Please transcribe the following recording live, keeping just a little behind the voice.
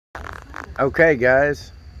Okay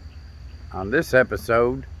guys, on this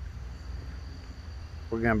episode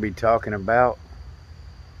we're going to be talking about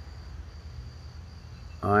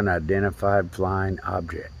unidentified flying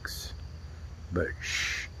objects. But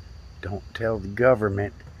shh, don't tell the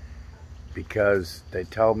government, because they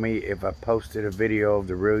told me if I posted a video of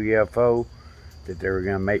the real UFO that they were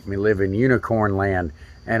going to make me live in unicorn land,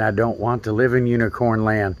 and I don't want to live in unicorn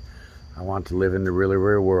land. I want to live in the really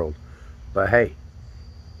real world. But hey,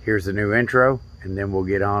 here's the new intro, and then we'll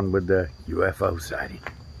get on with the UFO sighting.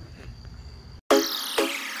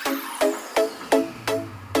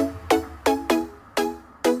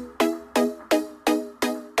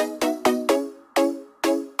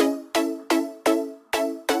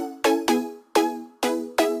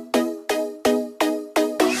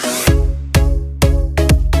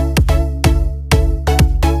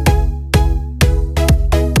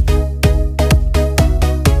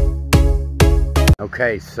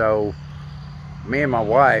 Okay, so me and my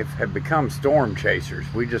wife have become storm chasers.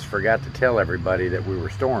 We just forgot to tell everybody that we were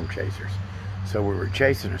storm chasers. So we were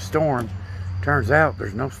chasing a storm. Turns out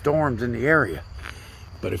there's no storms in the area.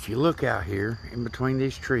 But if you look out here in between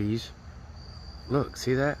these trees, look,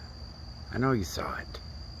 see that? I know you saw it.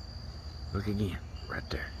 Look again, right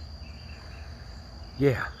there.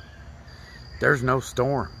 Yeah, there's no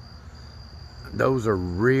storm. Those are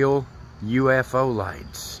real UFO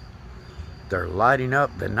lights. They're lighting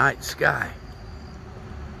up the night sky.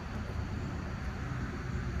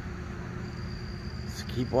 So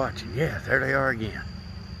keep watching. Yeah, there they are again.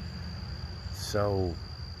 So,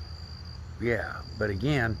 yeah, but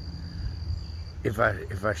again, if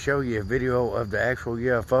I show you a video of the actual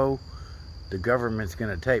UFO, the government's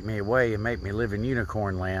gonna take me away and make me live in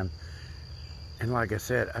unicorn land. And like I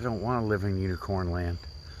said, I don't want to live in unicorn land.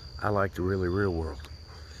 I like the really real world.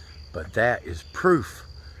 But that is proof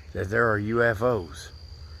that there are UFOs,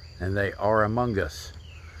 and they are among us.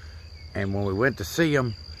 And when we went to see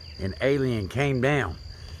them, an alien came down,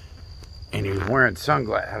 and he was wearing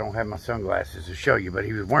sunglasses. I don't have my sunglasses to show you, but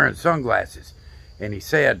he was wearing sunglasses. And he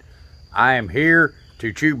said, "I am here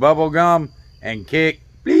to chew bubble gum and kick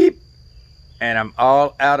bleep, and I'm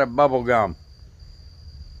all out of bubble gum."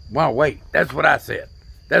 Well, wait, that's what I said.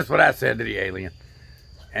 That's what I said to the alien.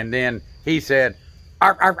 And then he said,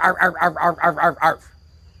 "Arf, arf, arf, arf, arf, arf, arf, arf, arf,"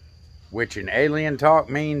 which in alien talk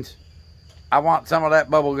means, "I want some of that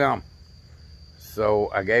bubble gum."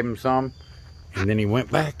 So I gave him some, and then he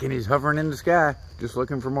went back and he's hovering in the sky just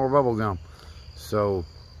looking for more bubble gum. So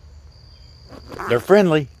they're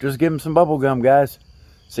friendly. Just give them some bubble gum, guys.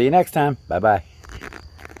 See you next time. Bye bye.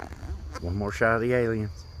 One more shot of the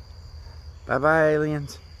aliens. Bye bye,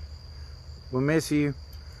 aliens. We'll miss you.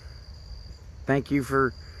 Thank you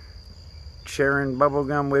for sharing bubble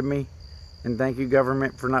gum with me. And thank you,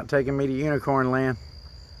 government, for not taking me to unicorn land.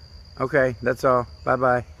 Okay, that's all.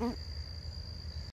 Bye-bye.